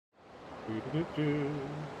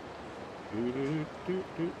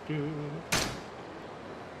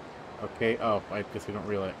Okay, oh, I guess we don't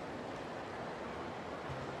reel it.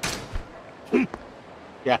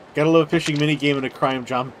 Yeah, got a little fishing mini game and a crime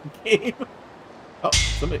jump game. Oh,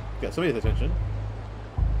 somebody got somebody's attention.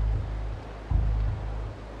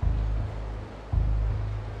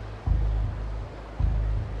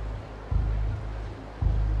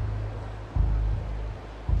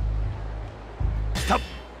 Stop.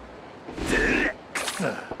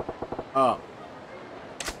 Oh.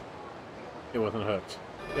 It wasn't hooked.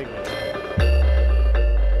 Big man.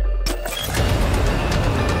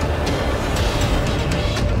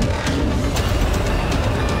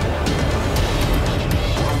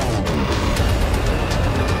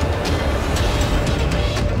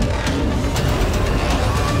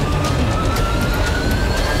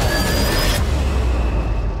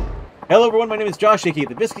 Hello everyone, my name is Josh, aka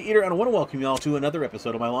the Biscuit Eater, and I want to welcome you all to another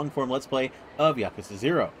episode of my long-form Let's Play of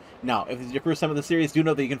Yakuza-0. Now, if this is your first time of the series, do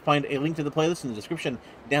know that you can find a link to the playlist in the description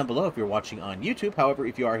down below if you're watching on YouTube. However,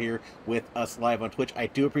 if you are here with us live on Twitch, I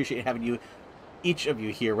do appreciate having you, each of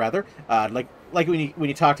you here, rather. Like when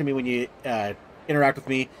you talk to me, when you interact with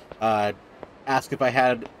me, ask if I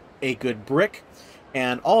had a good brick,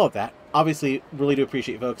 and all of that. Obviously, really do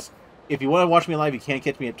appreciate it, folks. If you want to watch me live, you can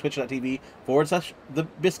catch me at twitch.tv/The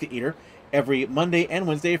Biscuit Eater every Monday and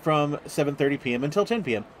Wednesday from 7:30 p.m. until 10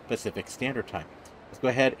 p.m. Pacific Standard Time. Let's go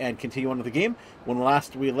ahead and continue on with the game. When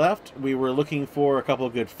last we left, we were looking for a couple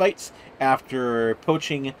of good fights after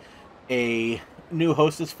poaching a new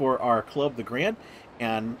hostess for our club, the Grand.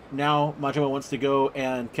 And now Majima wants to go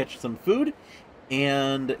and catch some food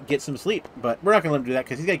and get some sleep. But we're not going to let him do that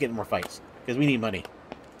because he's got to get more fights because we need money.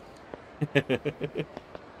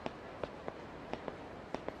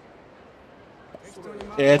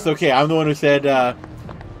 Yeah, it's okay. I'm the one who said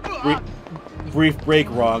brief break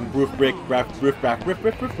wrong. Roof break, riff.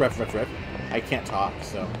 I can't talk,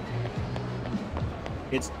 so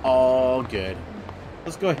it's all good.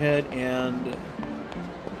 Let's go ahead and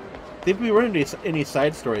see if we run into any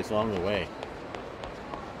side stories along the way.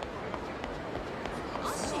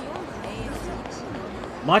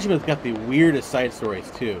 Majima's got the weirdest side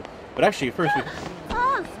stories too. But actually, first,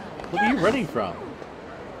 what are you running from?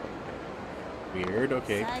 Weird,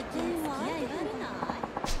 okay.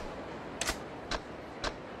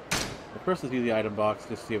 First, let's do the item box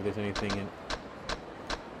just to see if there's anything in.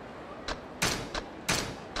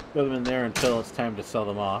 Throw them in there until it's time to sell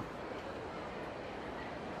them off.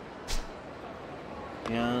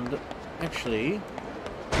 And actually,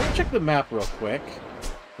 let's check the map real quick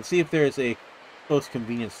and see if there's a close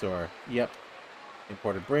convenience store. Yep.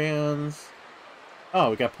 Imported brands.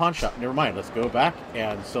 Oh, we got a pawn shop. Never mind. Let's go back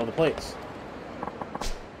and sell the plates.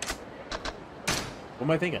 What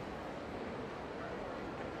am I thinking?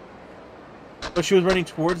 Oh, she was running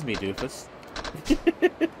towards me, doofus.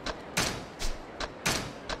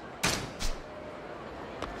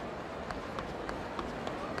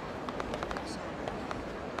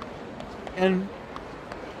 And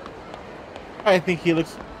I think he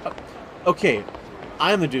looks... Okay,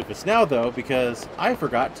 I'm the doofus now, though, because I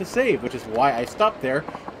forgot to save, which is why I stopped there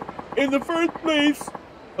in the first place.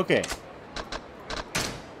 Okay.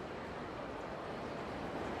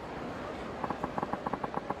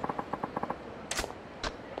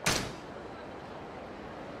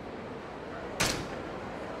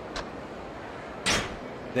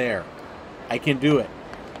 There. I can do it.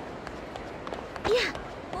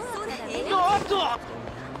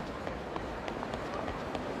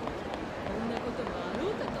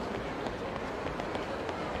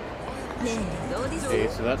 Okay,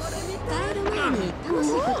 so that's...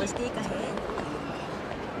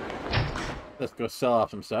 Let's go sell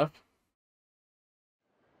off some stuff.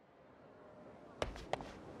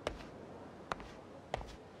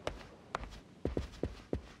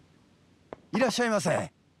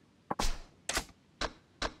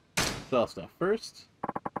 Sell stuff first.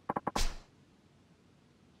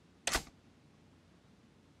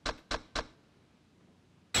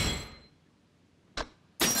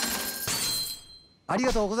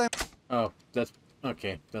 Oh, that's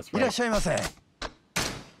okay. That's right.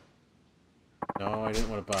 No, I didn't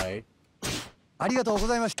want to buy. I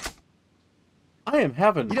am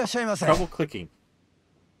having trouble clicking.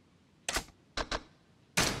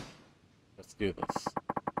 Let's do this.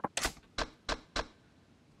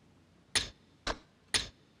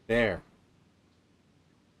 There.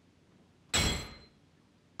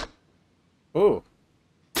 Oh.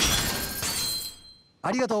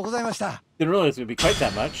 Didn't realize it would be quite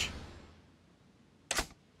that much.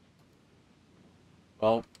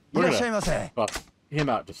 Well, we're gonna... Well, him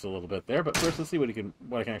out just a little bit there. But first, let's see what I can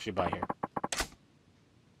actually buy here.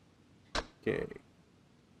 Okay.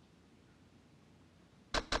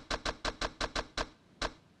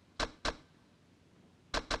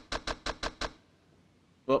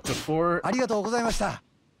 Well, before I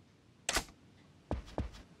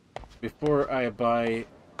buy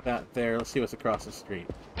that there, let's see what's across the street.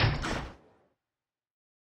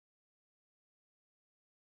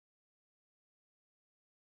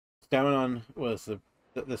 Stamanon was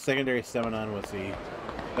the secondary Stamanon was the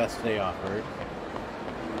best they offered.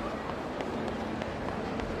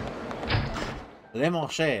 Le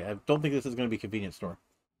Marché. I don't think this is going to be a convenience store.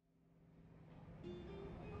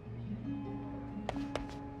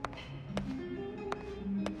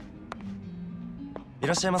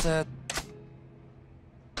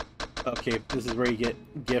 Okay, this is where you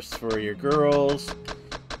get gifts for your girls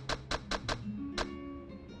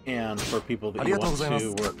and for people that you want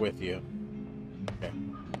to work with you. Okay.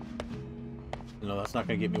 No, that's not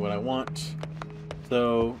going to get me what I want.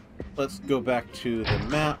 So let's go back to the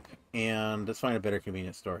map and let's find a better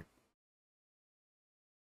convenience store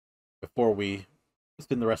before we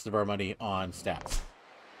spend the rest of our money on stats.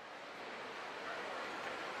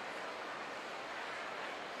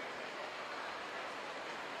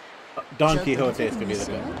 Don Quixote is going to be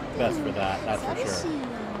the best for that, that's for sure.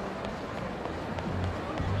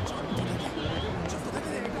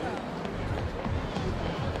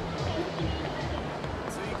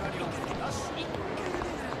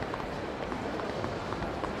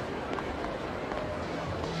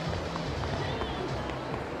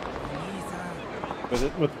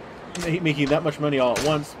 With making that much money all at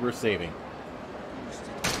once, we're saving.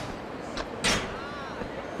 I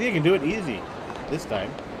think I can do it easy this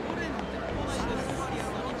time.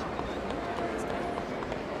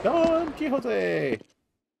 Don Quixote!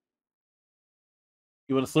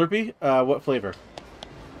 You want a Slurpee? What flavor?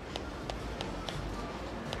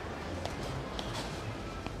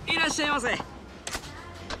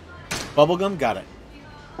 Bubblegum? Got it.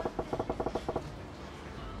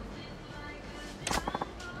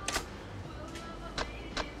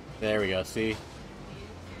 There we go, see?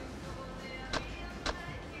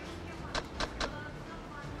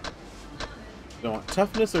 Don't want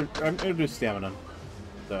toughness, or I'm going to do stamina.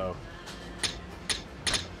 So.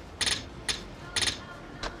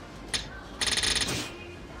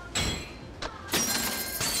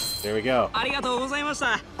 There we go.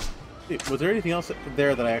 Was there anything else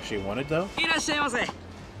there that I actually wanted, though?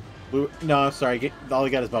 No, I'm sorry. All I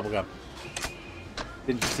got is bubblegum.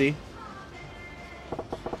 Didn't you see?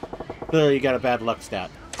 Clearly, you got a bad luck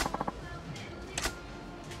stat.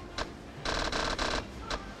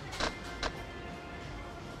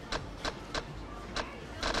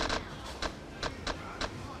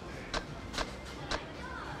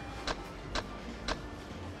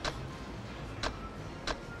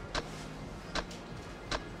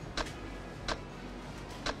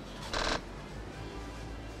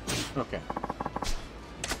 Okay.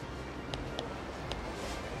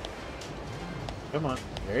 Come on.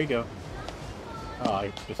 There you go. Oh,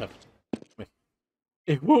 I just have to...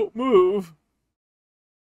 It won't move!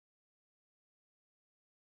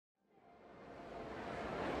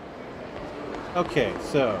 Okay,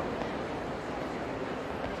 so...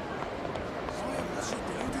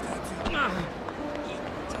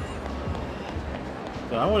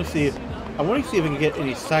 So I want to see if I can get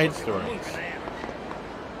any side stories.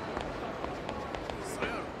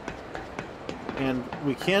 And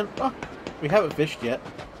we can't... Oh, we haven't fished yet.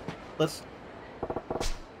 Let's...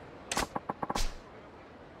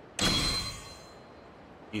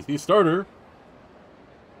 Easy starter.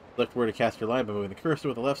 Select where to cast your line by moving the cursor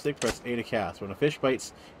with the left stick, press A to cast. When a fish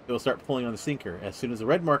bites, it will start pulling on the sinker. As soon as the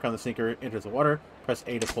red mark on the sinker enters the water, press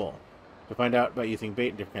A to pull. To find out about using bait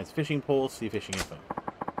and different kinds of fishing poles, see fishing info.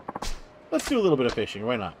 Let's do a little bit of fishing,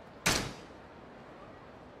 why not?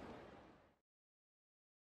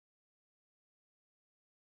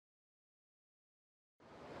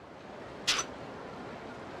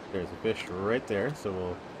 There's a fish right there, so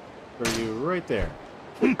we'll throw you right there.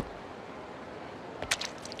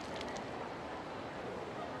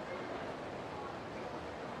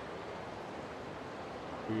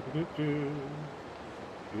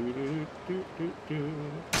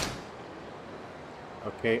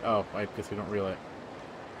 Okay, oh, I guess we don't reel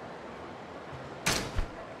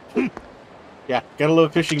it. Yeah, got a little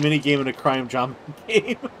fishing mini game and a crime jump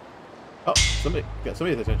game. Oh, somebody got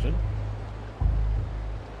somebody's attention.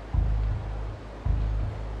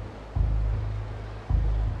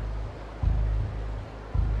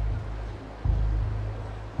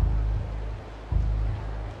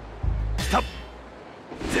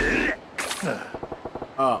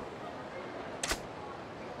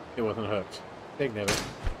 It wasn't hooked. Big Nibbit.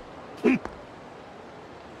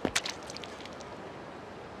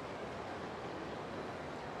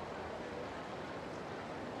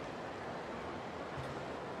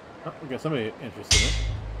 Oh, we got somebody interested in it.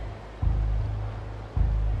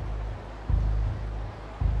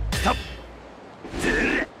 Stop!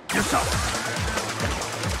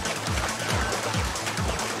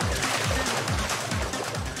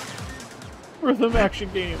 Rhythm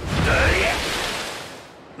action game.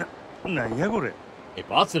 A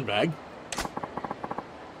Boston bag.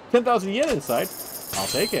 10,000 yen inside. I'll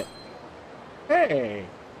take it. Hey.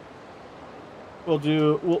 We'll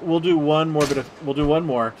do one more bit of one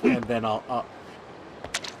more, and then I'll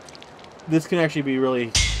this can actually be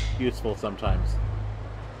really useful sometimes.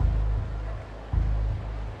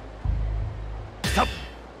 Stop!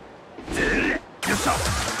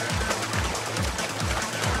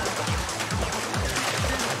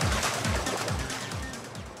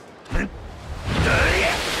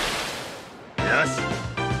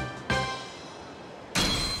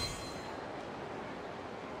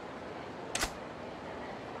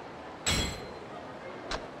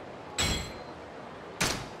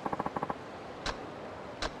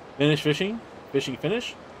 Finish fishing? Fishing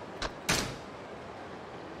finish?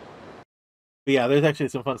 But yeah, there's actually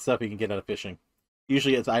some fun stuff you can get out of fishing.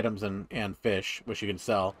 Usually it's items and fish, which you can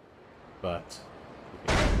sell. But...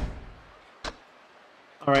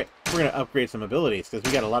 Alright, we're going to upgrade some abilities, because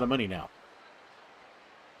we got a lot of money now.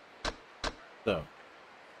 So...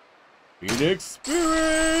 Phoenix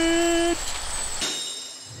Spirit!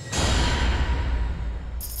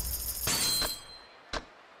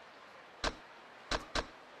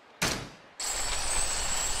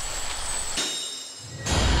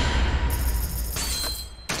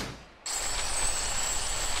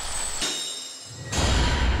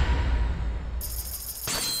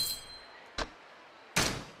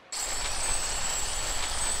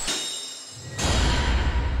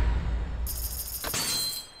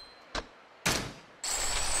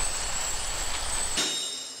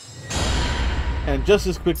 And just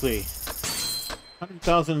as quickly,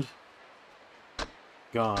 100,000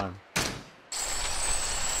 gone.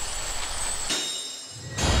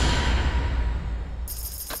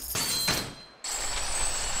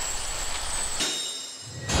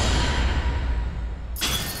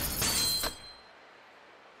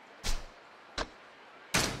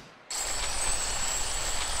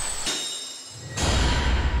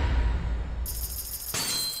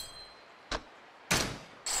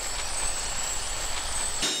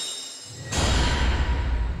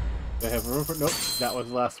 Do I have room for... Nope, that was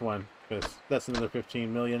the last one. Because that's another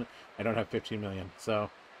 15 million. I don't have 15 million. So,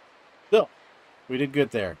 still, we did good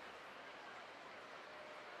there.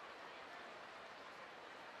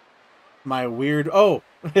 My weird... Oh!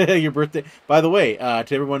 Your birthday. By the way,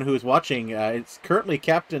 to everyone who is watching, it's currently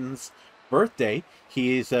Captain's birthday.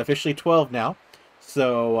 He's officially 12 now.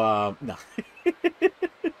 So, no.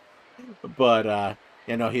 But,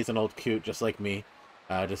 you know, he's an old coot just like me.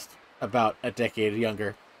 Just about a decade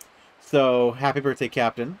younger. So, happy birthday,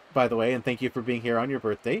 Captain, by the way, and thank you for being here on your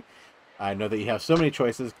birthday. I know that you have so many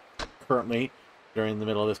choices currently during the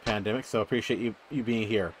middle of this pandemic, so appreciate you being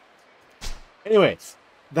here. Anyways,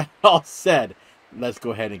 that all said, let's go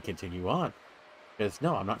ahead and continue on. Because,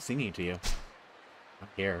 no, I'm not singing to you. I'm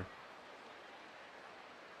here.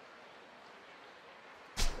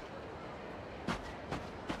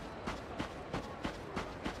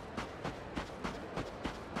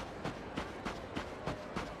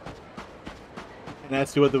 And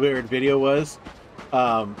as to what the weird video was,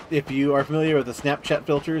 if you are familiar with the Snapchat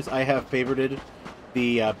filters, I have favorited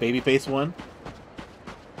the baby face one.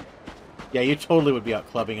 Yeah, you totally would be out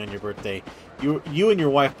clubbing on your birthday. You and your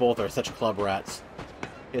wife both are such club rats.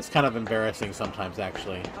 It's kind of embarrassing sometimes,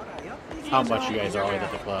 actually, how much you guys are always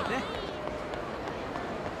at the club.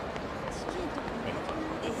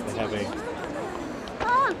 I have a...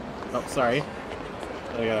 Oh, sorry.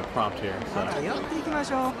 I got a prompt here. So.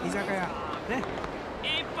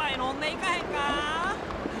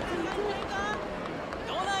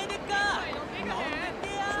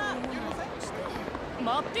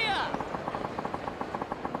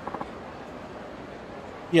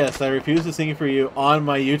 Yes, I refuse to sing for you on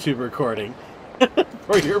my YouTube recording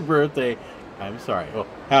for your birthday. I'm sorry. Well,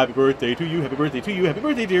 happy birthday to you. Happy birthday to you. Happy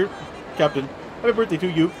birthday, dear Captain. Happy birthday to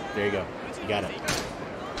you. There you go. You got it.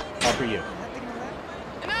 All for you.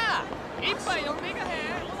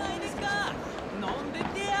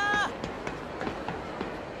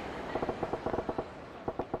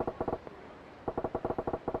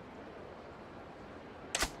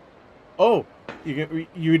 Oh, you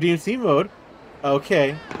redeem C mode.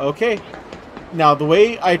 Okay, okay. Now, the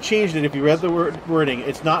way I changed it, if you read the wording,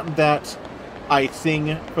 it's not that I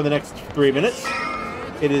sing for the next 3 minutes.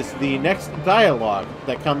 It is the next dialogue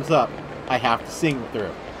that comes up I have to sing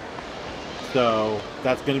through. So,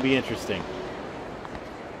 that's going to be interesting.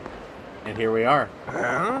 And here we are.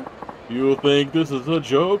 Huh? You think this is a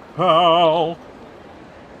joke, pal?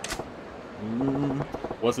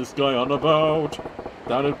 What's this guy on about?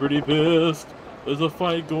 Sounded pretty pissed. There's a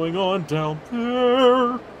fight going on down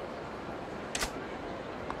there.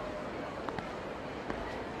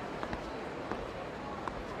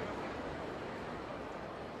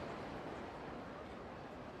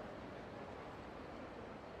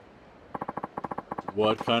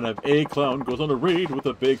 What kind of A-clown goes on a raid with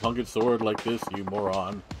a big hunted sword like this, you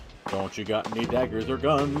moron? Don't you got any daggers or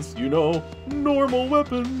guns? You know, normal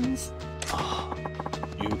weapons.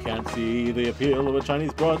 You can't see the appeal of a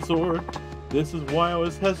Chinese broadsword. This is why I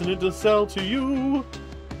was hesitant to sell to you.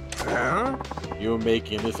 Huh? You're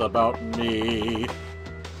making this about me.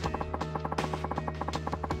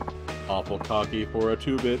 Awful cocky for a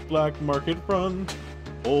 2-bit black market front.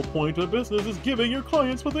 Whole point of business is giving your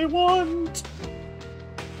clients what they want.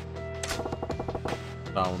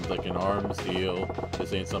 Sounds like an arms deal.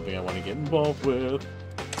 This ain't something I want to get involved with.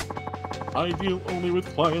 I deal only with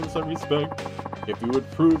clients I respect. If you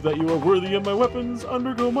would prove that you are worthy of my weapons,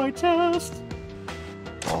 undergo my test.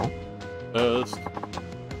 Huh? Test?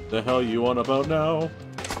 The hell you on about now?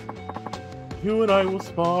 You and I will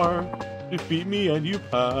spar. Defeat me and you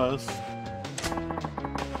pass.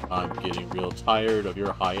 I'm getting real tired of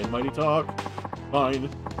your high and mighty talk. Fine,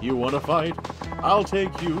 you wanna fight? I'll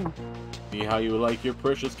take you. See how you like your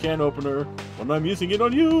precious can opener when I'm using it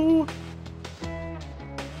on you.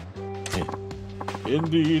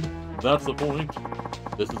 Indeed, that's the point.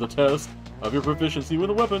 This is a test of your proficiency with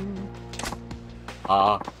a weapon.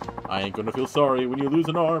 I ain't gonna feel sorry when you lose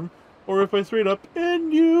an arm, or if I straight up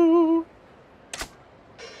end you.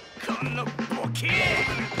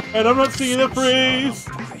 And I'm not singing the phrase.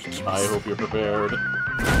 I hope you're prepared.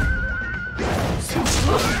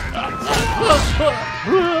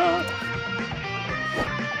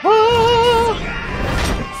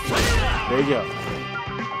 There you go.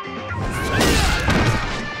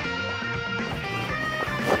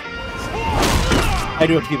 I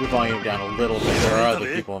do have to keep the volume down a little bit. There are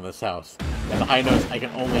other people in this house. And the high notes I can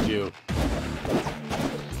only do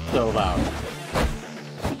so loud.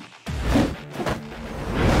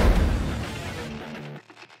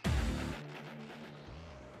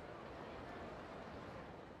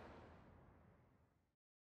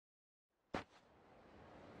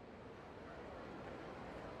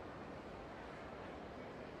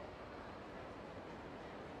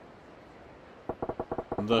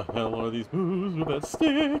 The hell are these moves with that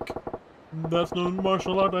stick? That's no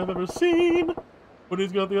martial art I've ever seen. But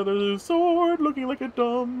he's got the other sword looking like a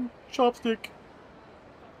dumb chopstick.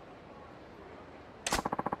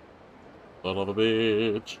 Son of a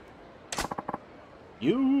bitch.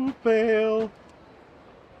 You fail.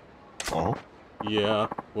 Huh? Yeah,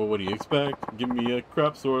 well, what do you expect? Give me a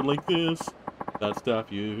crap sword like this. That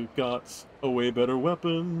staff you got's a way better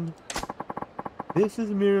weapon. This is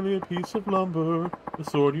merely a piece of lumber. The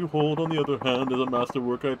sword you hold, on the other hand, is a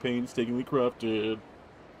masterwork I painstakingly crafted.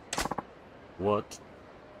 What?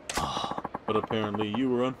 But apparently you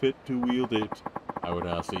were unfit to wield it. I would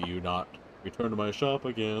ask that you not return to my shop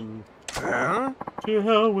again. Huh? To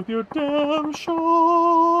hell with your damn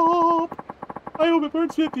shop! I hope it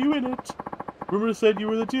burns with you in it. Rumors said you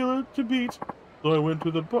were the dealer to beat, so I went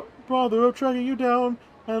to the bother of tracking you down.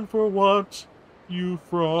 And for what? You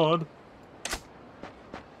fraud.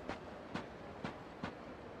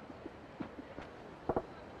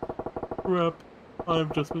 Crap.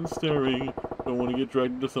 I've just been staring. Don't want to get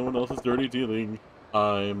dragged into someone else's dirty dealing.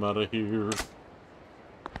 I'm out of here.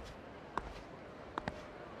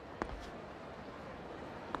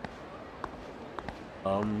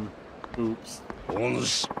 Oops.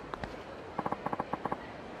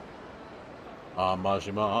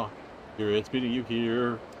 Majima, it's meeting you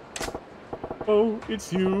here. Oh,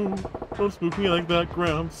 it's you. Don't spook me like that,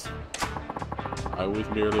 Gramps. I was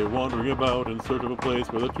merely wandering about in search of a place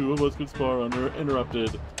where the two of us could spar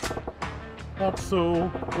uninterrupted. Not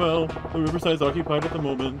so. Well, the Riverside's occupied at the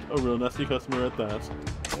moment, a real nasty customer at that.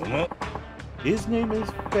 His name is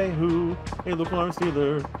Fehu, a local arms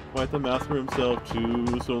dealer, quite the master himself too,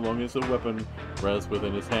 so long as the weapon rests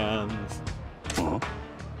within his hands. Huh?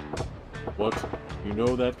 What? You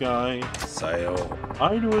know that guy? Sayo.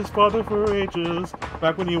 I knew his father for ages,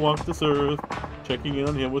 back when he walked this earth. Checking in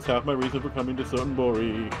on him was half my reason for coming to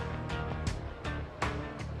Sotenbori.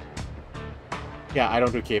 Yeah, I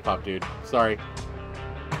don't do K-pop, dude. Sorry.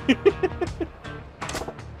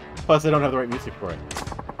 Plus, I don't have the right music for it.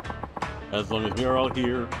 As long as we are all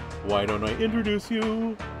here, why don't I introduce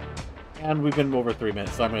you? And we've been over 3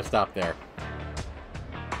 minutes, so I'm going to stop there.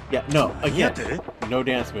 Yeah, no, again, no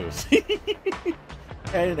dance moves. I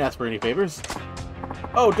didn't ask for any favors.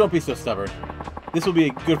 Oh, don't be so stubborn. This will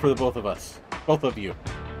be good for the both of us. Both of you.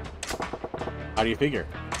 How do you figure?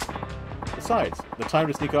 Besides, the time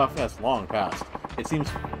to sneak off has long passed. It seems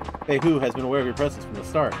Fei-Hu has been aware of your presence from the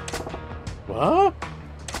start. What?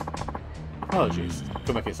 Apologies,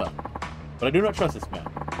 Komeke-san. But I do not trust this man.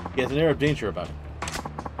 He has an air of danger about him.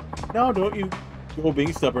 Now don't you go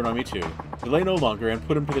being stubborn on me too. Delay no longer and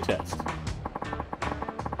put him to the test.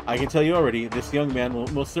 I can tell you already, this young man will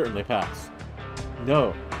most certainly pass.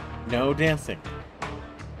 No. No dancing.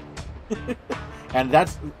 And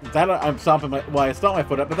that's I'm stomping my I stomp my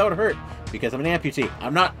foot up, but that would hurt because I'm an amputee.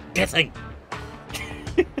 I'm not dancing.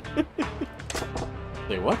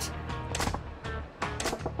 Say what?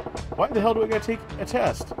 Why the hell do I gotta take a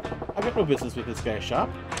test? I've got no business with this guy's shop.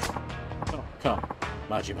 Oh, come,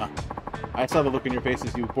 Majima. I saw the look in your face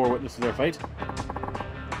as you bore witness to their fight.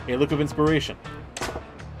 A look of inspiration.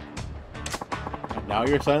 And now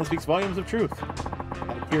your silence speaks volumes of truth.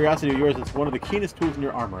 That curiosity of yours is one of the keenest tools in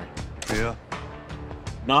your armory. Yeah.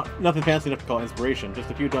 Nothing fancy enough to call inspiration, just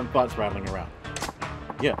a few dumb thoughts rattling around.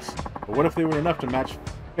 Yes, but what if they were enough to match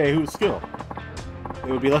Fei-Hu's skill?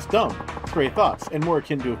 They would be less dumb, stray thoughts, and more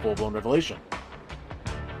akin to a full-blown revelation.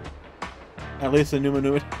 At least the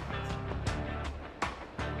Numa.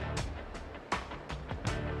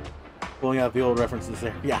 Pulling out the old references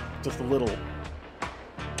there. Yeah, just a little.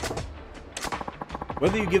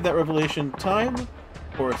 Whether you give that revelation time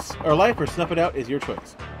or life or snuff it out is your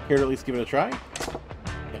choice. Care to at least give it a try?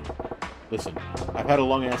 Yeah. Listen, I've had a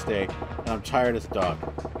long-ass day, and I'm tired as a dog.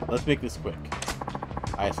 Let's make this quick.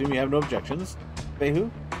 I assume you have no objections,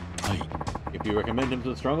 Fei-Hu? Aye. If you recommend him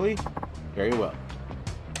so strongly, very well.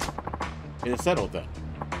 It is settled then.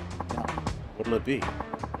 Now, what'll it be?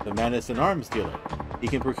 The man is an arms dealer. He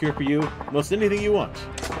can procure for you most anything you want.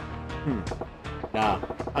 Nah,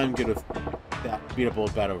 I'm good with that beat-up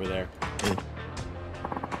old bat over there.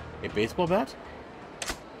 A baseball bat?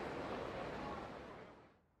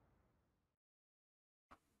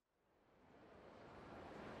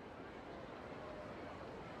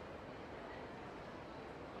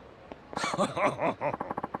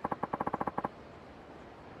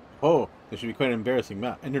 Oh, this should be quite an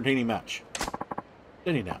entertaining match.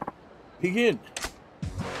 Steady now. Begin!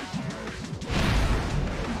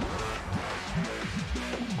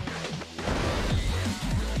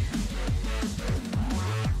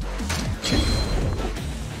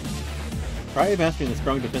 Try mastering the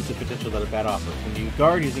strong defensive potential that a bat offers. When you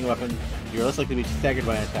guard using a weapon, you are less likely to be staggered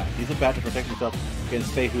by an attack. Use a bat to protect yourself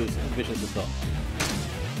against Fei-Hu's vicious assault.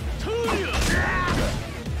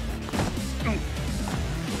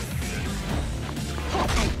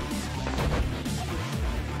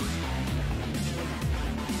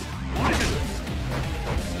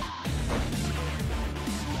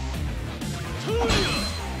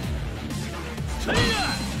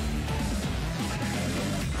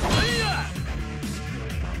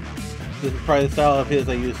 This is probably the style of his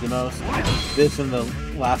I use the most. This and the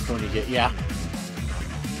last one you get, yeah.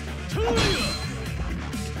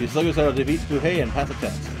 You slug yourself to defeat Fuhei and pass a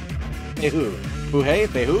test. Fei-Hu. Fuhei?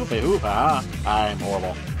 Fei-Hu? Fei-Hu? Ah, I'm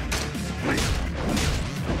horrible.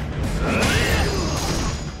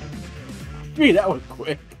 Gee, that was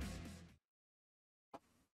quick.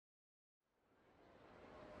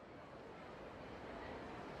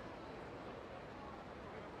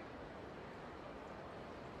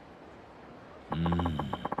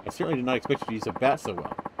 I certainly did not expect you to use a bat so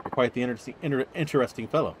well. You're quite the interesting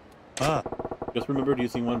fellow. Ah, just remembered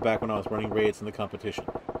using one back when I was running raids in the competition.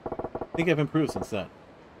 I think I've improved since then.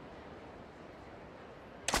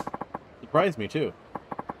 Surprised me, too.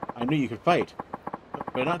 I knew you could fight,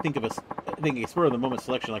 but I did not think a spur-of-the-moment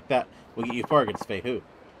selection like that will get you far against Fei-Hu.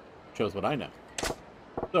 Shows what I know.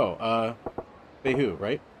 So, Fei-Hu,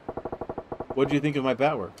 right? What did you think of my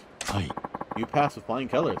bat work? Aye. You passed with flying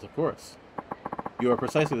colors, of course. You are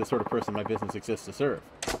precisely the sort of person my business exists to serve.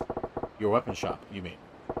 Your weapon shop, you mean.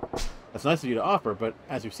 That's nice of you to offer, but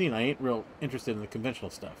as you've seen, I ain't real interested in the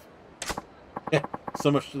conventional stuff. Yeah,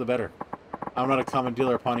 so much the better. I'm not a common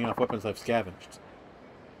dealer pawning off weapons I've scavenged.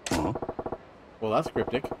 Huh? Well, that's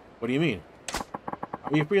cryptic. What do you mean?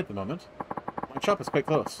 Are you free at the moment? My shop is quite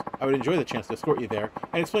close. I would enjoy the chance to escort you there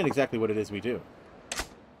and explain exactly what it is we do.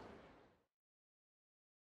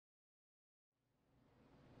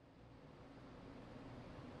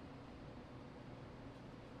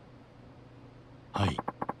 Aye.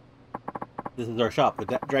 This is our shop,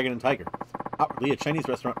 the Dragon and Tiger. outwardly a Chinese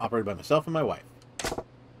restaurant operated by myself and my wife.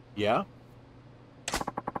 Yeah?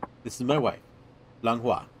 This is my wife, Lang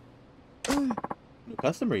Hua. New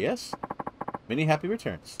customer, yes? Many happy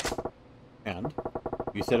returns. And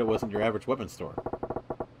you said it wasn't your average weapons store.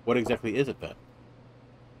 What exactly is it then?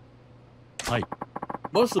 Hi.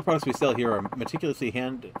 Most of the products we sell here are meticulously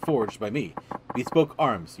hand-forged by me. Bespoke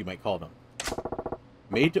arms, you might call them.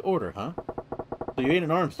 Made to order, huh? So you ain't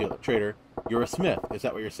an arms dealer, trader. You're a smith, is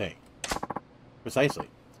that what you're saying? Precisely.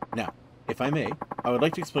 Now, if I may, I would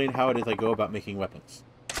like to explain how it is I go about making weapons.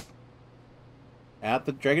 At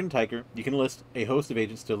the Dragon and Tiger, you can list a host of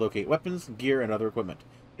agents to locate weapons, gear, and other equipment.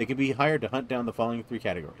 They can be hired to hunt down the following 3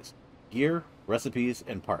 categories: gear, recipes,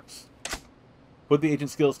 and parts. Put the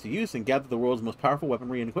agent's skills to use and gather the world's most powerful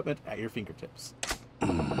weaponry and equipment at your fingertips.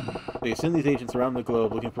 So you send these agents around the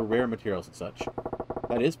globe looking for rare materials and such.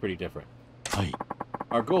 That is pretty different. Hi.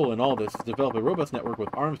 Our goal in all this is to develop a robust network with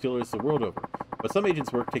arms dealers the world over, but some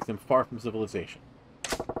agents' work takes them far from civilization.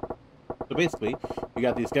 So basically, we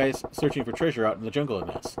got these guys searching for treasure out in the jungle in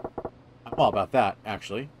this. I'm all about that,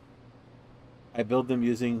 actually. I build them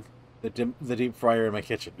using the deep fryer in my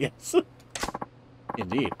kitchen. Yes.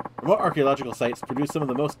 Indeed. Remote archaeological sites produce some of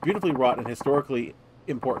the most beautifully wrought and historically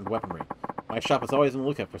important weaponry. My shop is always on the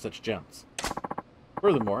lookout for such gems.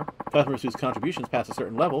 Furthermore, customers whose contributions pass a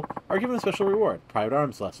certain level are given a special reward, private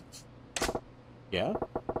arms lessons. Yeah?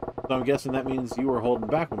 So I'm guessing that means you were holding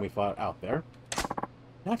back when we fought out there.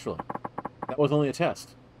 Naturally. That was only a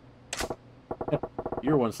test.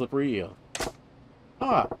 You're one slippery eel.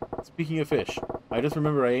 Ah, speaking of fish, I just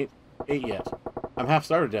remembered I ate yet. I'm half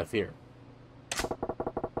starved to death here.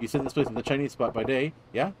 You said this place is the Chinese spot by day,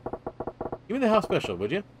 yeah? Give me the house special,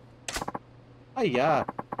 would you? Ah, yeah.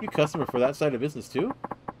 You customer for that side of business, too?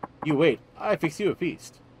 You wait. I fix you a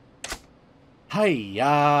feast.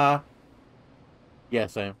 Hi-ya!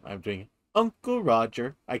 Yes, I'm doing it. Uncle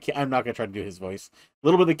Roger. I'm not going to try to do his voice. A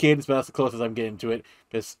little bit of the cadence, but that's the closest I'm getting to it.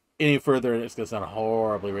 Because any further, it's going to sound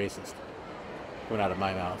horribly racist. Coming out of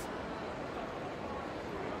my mouth.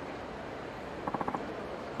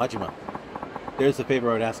 Majima, there's a favor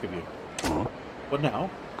I would ask of you. What now?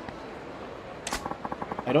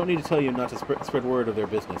 I don't need to tell you not to spread word of their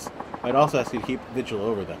business. I'd also ask you to keep vigil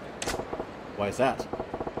over them. Why is that?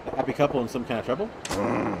 A happy couple in some kind of trouble?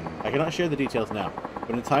 I cannot share the details now,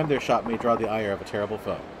 but in time their shop may draw the ire of a terrible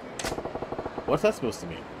foe. What's that supposed to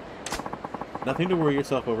mean? Nothing to worry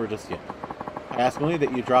yourself over just yet. I ask only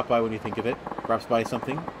that you drop by when you think of it, perhaps buy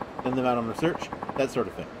something, send them out on research, that sort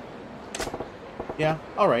of thing. Yeah,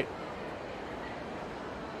 alright.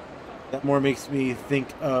 That more makes me think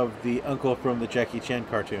of the uncle from the Jackie Chan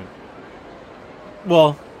cartoon.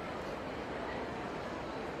 Well,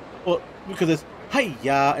 because it's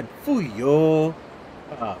hi-ya and fuyo.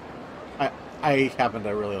 I happen to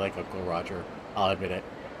really like Uncle Roger. I'll admit it.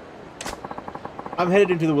 I'm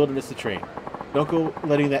headed into the wilderness to train. Don't go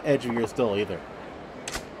letting that edge of yours dull either.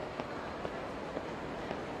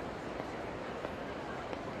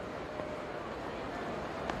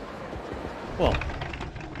 Well,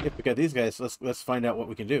 if we got these guys, let's find out what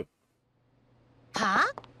we can do. Huh?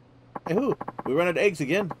 Hey, who? We ran out of eggs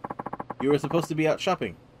again. You were supposed to be out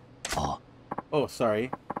shopping. Oh,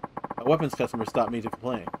 sorry. A weapons customer stopped me to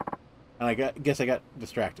complain, and I guess I got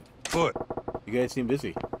distracted. Foot. You guys seem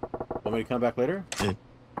busy. Want me to come back later?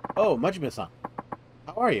 Oh, Majima-san.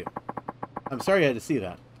 How are you? I'm sorry I had to see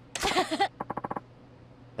that.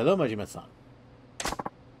 Hello, Majima-san.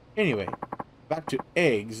 Anyway, back to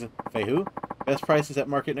eggs, Feihu. Best prices at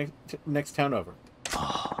market next town over.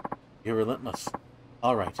 You're relentless.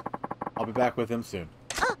 All right. I'll be back with them soon.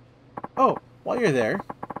 Oh, while you're there,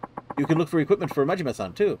 you can look for equipment for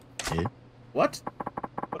Majima-san, too. What?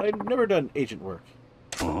 But I've never done agent work.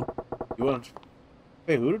 You want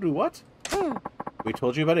Feihu to do what? We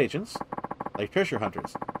told you about agents, like treasure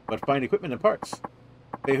hunters, but find equipment and parts.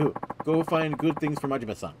 Feihu, go find good things for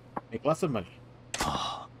Majima-san. Make lots of money.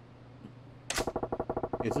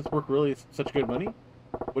 Is this work really such good money?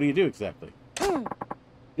 What do you do exactly?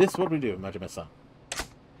 This is what we do, Majima-san.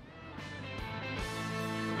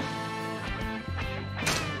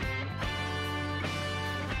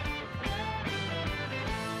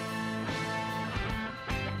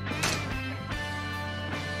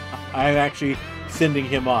 I'm actually sending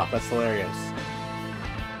him off. That's hilarious.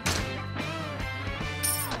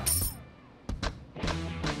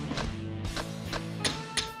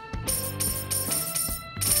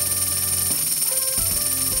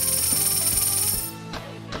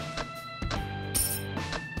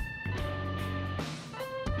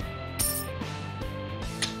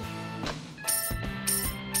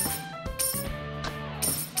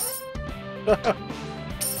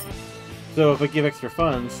 So if I give extra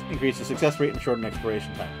funds, increase the success rate and shorten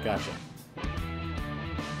expiration time. Gotcha.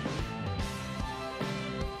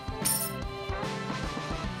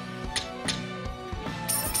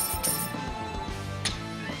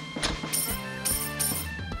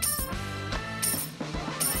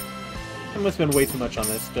 I'm gonna spend way too much on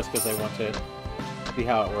this just because I want to see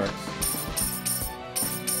how it works.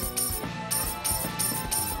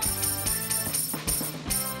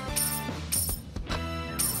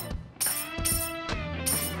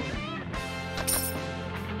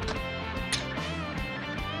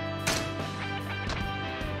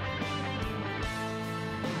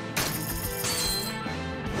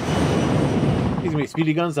 He's gonna be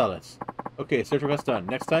Speedy Gonzalez. Okay, search request done.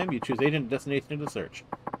 Next time, you choose agent and destination to search.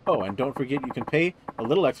 Oh, and don't forget you can pay a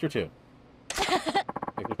little extra too.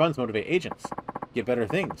 Extra funds motivate agents, get better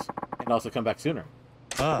things, and also come back sooner.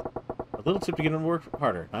 A little tip to get them to work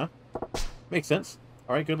harder, huh? Makes sense.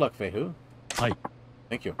 Alright, good luck, Feihu. Hi.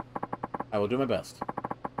 Thank you. I will do my best.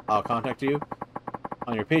 I'll contact you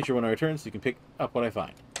on your pager when I return so you can pick up what I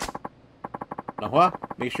find. Nahua,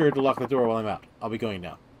 make sure to lock the door while I'm out. I'll be going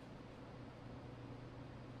now.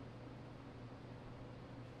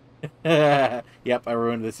 Yep, I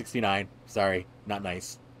ruined the 69. Sorry, not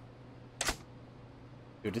nice.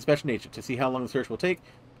 You dispatch an agent. To see how long the search will take,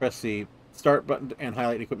 press the start button and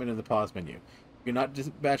highlight equipment in the pause menu. You cannot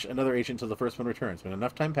dispatch another agent until the first one returns. When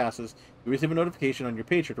enough time passes, you receive a notification on your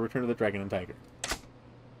pager to return to the Dragon and Tiger.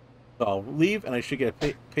 So I'll leave, and I should get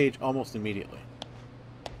a page almost immediately.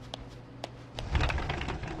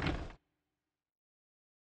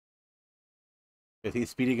 Because he's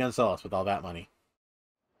Speedy Gonzalez with all that money.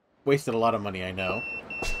 Wasted a lot of money, I know.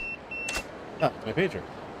 Ah, my pager.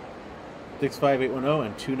 65810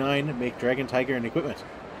 and 29 make Dragon, Tiger, and equipment.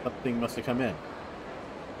 Something must have come in.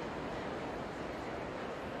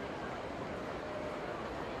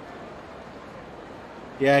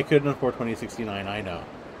 Yeah, I couldn't afford 2069, I know.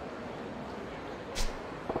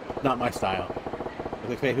 Not my style.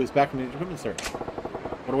 Looks like who's back from the equipment search.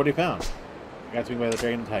 Wonder what he found. I got to be by the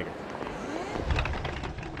Dragon and Tiger.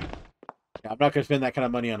 Yeah, I'm not going to spend that kind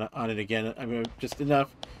of money on it again. I mean, just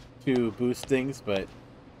enough to boost things, but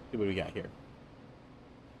see what we got here.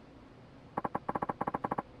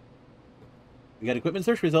 We got equipment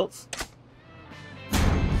search results.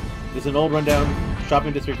 This is an old rundown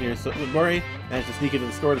shopping district near Murray. Managed to sneak into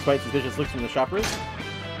the store despite suspicious looks from the shoppers.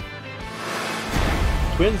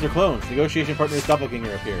 Twins or clones? Negotiation partner's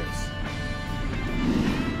doppelganger appears.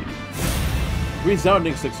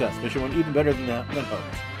 Resounding success. Mission went even better than hoped.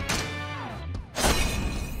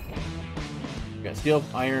 We got steel,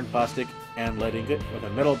 iron, plastic, and lead ingot with a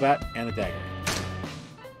metal bat and a dagger.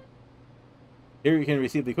 Here you can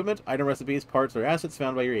receive the equipment, item recipes, parts, or assets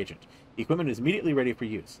found by your agent. The equipment is immediately ready for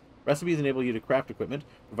use. Recipes enable you to craft equipment,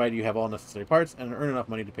 provided you have all necessary parts and earn enough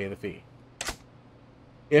money to pay the fee.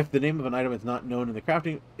 If the name of an item is not shown in the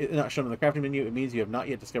crafting menu, it means you have not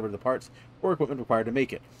yet discovered the parts or equipment required to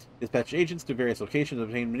make it. Dispatch agents to various locations to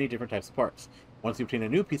obtain many different types of parts. Once you obtain a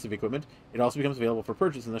new piece of equipment, it also becomes available for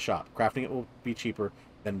purchase in the shop. Crafting it will be cheaper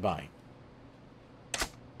than buying.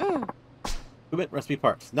 Equipment, recipe,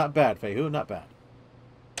 parts. Not bad, Feihu, not bad.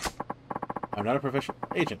 I'm not a professional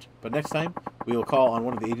agent, but next time we will call on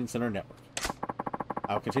one of the agents in our network.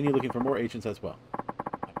 I'll continue looking for more agents as well.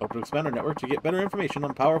 I hope to expand our network to get better information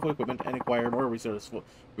on powerful equipment and acquire more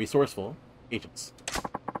resourceful agents.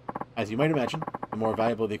 As you might imagine, the more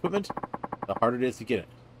valuable the equipment, the harder it is to get it.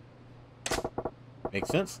 Makes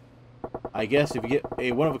sense? I guess if you get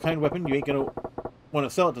a one-of-a-kind weapon, you ain't gonna want to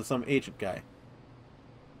sell it to some agent guy.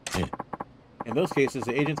 In those cases,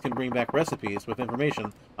 the agents can bring back recipes with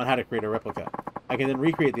information on how to create a replica. I can then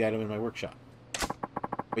recreate the item in my workshop.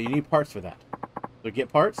 But you need parts for that. So get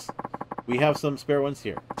parts. We have some spare ones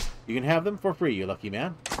here. You can have them for free, you lucky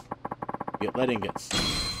man. You get lead ingots.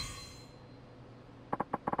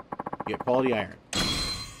 You get quality iron.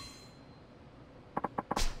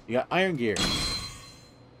 You got iron gear. You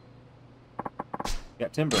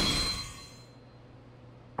got timber.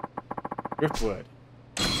 Driftwood.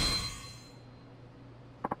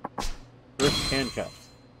 First handcuffs.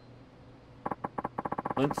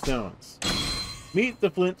 Flint stones. Meet the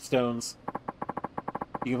flint stones.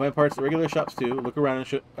 You can find parts at regular shops too. Look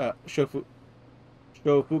around in Shofukucho.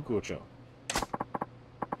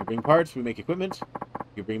 You bring parts, we make equipment.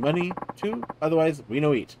 You bring money too. Otherwise, we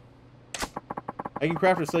no eat. I can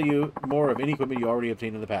craft or sell you more of any equipment you already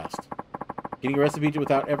obtained in the past. Getting a recipe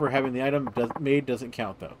without ever having the item made doesn't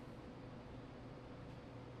count though.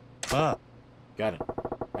 Got it.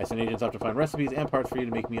 I send agents off to find recipes and parts for you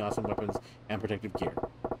to make me awesome weapons and protective gear.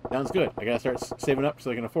 Sounds good. I gotta start saving up so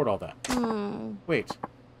I can afford all that. Wait.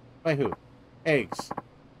 By who? Eggs.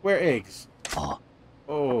 Where eggs? Ah.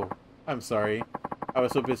 Oh, I'm sorry. I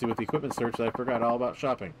was so busy with the equipment search that I forgot all about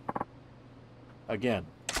shopping. Again.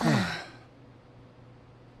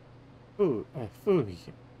 Food. Food.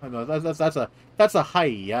 Oh, no, that's a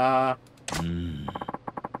hi-ya.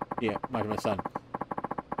 Yeah, my son.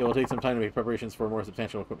 It will take some time to make preparations for a more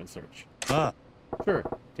substantial equipment search. Ah. Sure,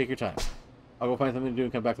 take your time. I'll go find something to do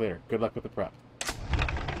and come back later. Good luck with the prep.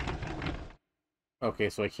 Okay,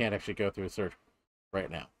 so I can't actually go through a search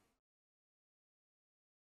right now.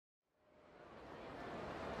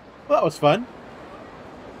 Well, that was fun.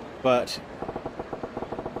 But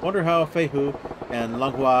wonder how Feihu and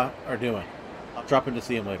Langhua are doing. I'll drop in to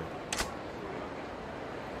see him later.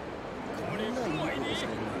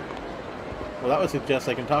 Well, that would suggest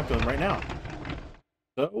I can talk to him right now.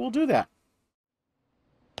 So we'll do that.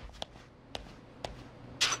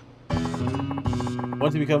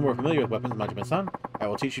 Once you become more familiar with weapons, Majima-san, I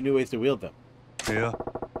will teach you new ways to wield them. Yeah.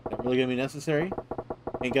 That really gonna be necessary?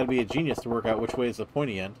 Ain't gotta be a genius to work out which way is the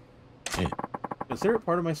pointy end. Yeah. Consider it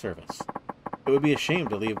part of my service. It would be a shame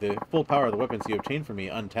to leave the full power of the weapons you obtained from me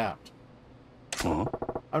untapped. Huh?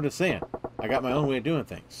 I'm just saying, I got my own way of doing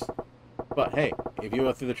things. But hey, if you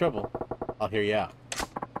go through the trouble, I'll hear you out.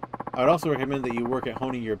 I would also recommend that you work at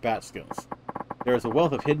honing your bat skills. There is a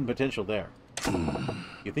wealth of hidden potential there.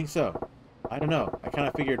 You think so? I don't know. I kind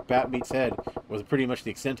of figured bat meets head was pretty much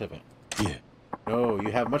the extent of it. Yeah. No,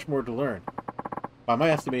 you have much more to learn. By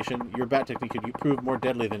my estimation, your bat technique could prove more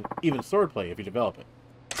deadly than even swordplay if you develop it.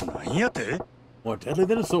 何やって More deadly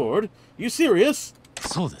than a sword? You serious?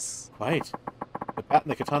 そうです。 Quite. The bat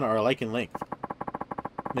and the katana are alike in length.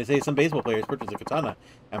 They say some baseball players purchase a katana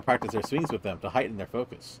and practice their swings with them to heighten their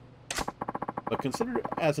focus. But considered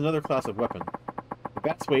as another class of weapon, the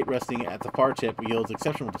bat's weight resting at the far tip yields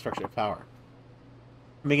exceptional destructive power,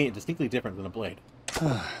 making it distinctly different than a blade.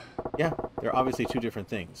 Yeah, they're obviously two different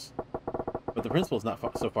things. But the principle's not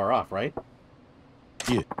so far off, right?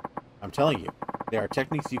 Yeah. I'm telling you, there are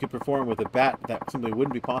techniques you could perform with a bat that simply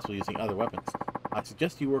wouldn't be possible using other weapons. I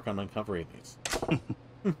suggest you work on uncovering these.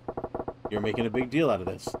 You're making a big deal out of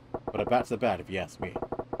this, but a bat's a bat if you ask me.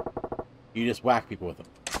 You just whack people with them.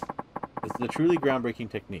 This is a truly groundbreaking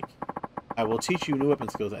technique. I will teach you new weapon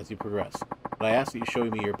skills as you progress, but I ask that you show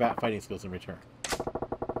me your bat fighting skills in return.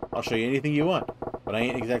 I'll show you anything you want, but I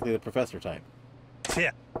ain't exactly the professor type.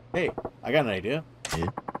 Yeah. Hey, I got an idea. Yeah?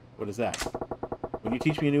 What is that? When you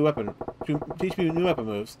teach me a new weapon,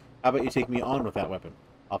 moves, how about you take me on with that weapon?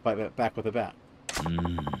 I'll fight back with a bat.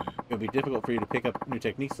 It would be difficult for you to pick up new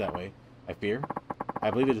techniques that way, I fear.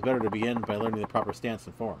 I believe it is better to begin by learning the proper stance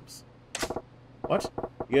and forms. What?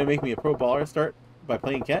 You gonna make me a pro baller start by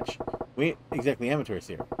playing catch? We ain't exactly amateurs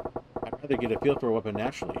here. I'd rather get a feel for a weapon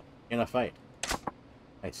naturally, in a fight.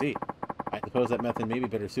 I see. I suppose that method may be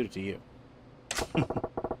better suited to you.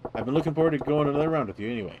 I've been looking forward to going another round with you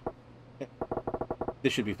anyway.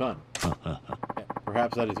 This should be fun.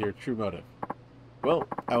 Perhaps that is your true motive. Well,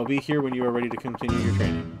 I will be here when you are ready to continue your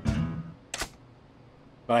training.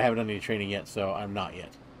 But I haven't done any training yet, so I'm not yet.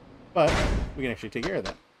 But we can actually take care of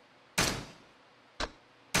that.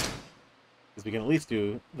 Because we can at least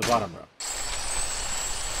do the bottom row.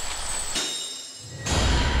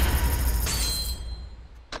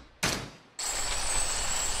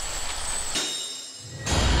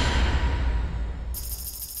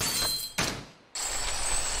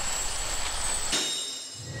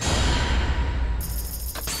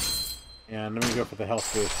 And I'm going to go for the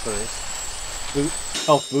health boost first.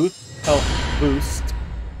 Health boost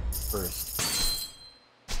first.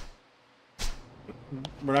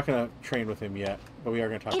 We're not going to train with him yet, but we are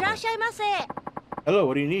going to talk to him. Hello,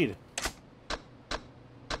 what do you need?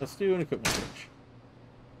 Let's do an equipment search.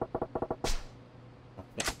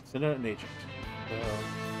 Okay, send out an agent.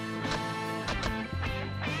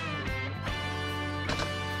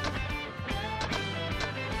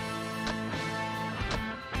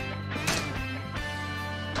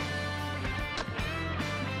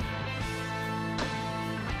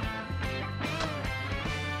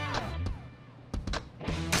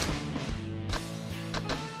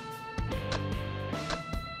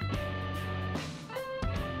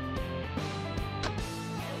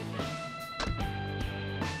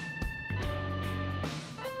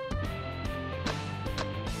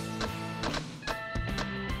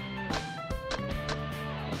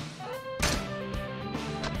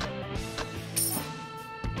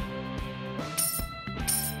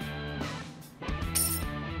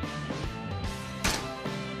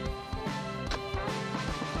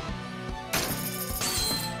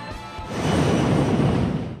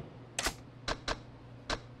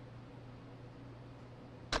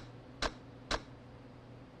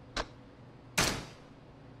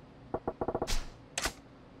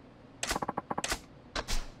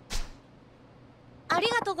 り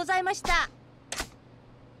がとうございました。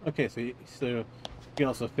 Okay, so you can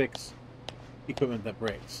also fix equipment that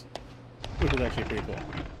breaks, which is actually pretty cool.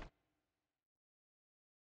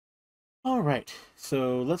 All right,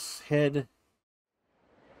 so let's head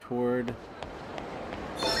toward.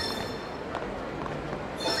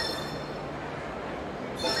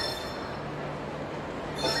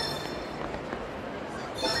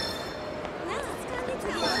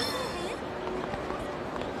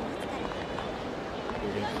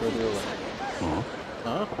 We're getting further away.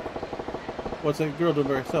 Huh? What's that girl doing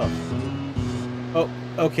by herself? Oh,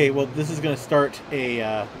 okay, well, this is going to start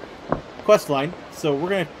a quest line, so we're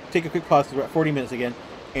going to take a quick pause, we're at 40 minutes again,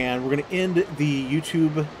 and we're going to end the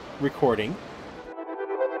YouTube recording.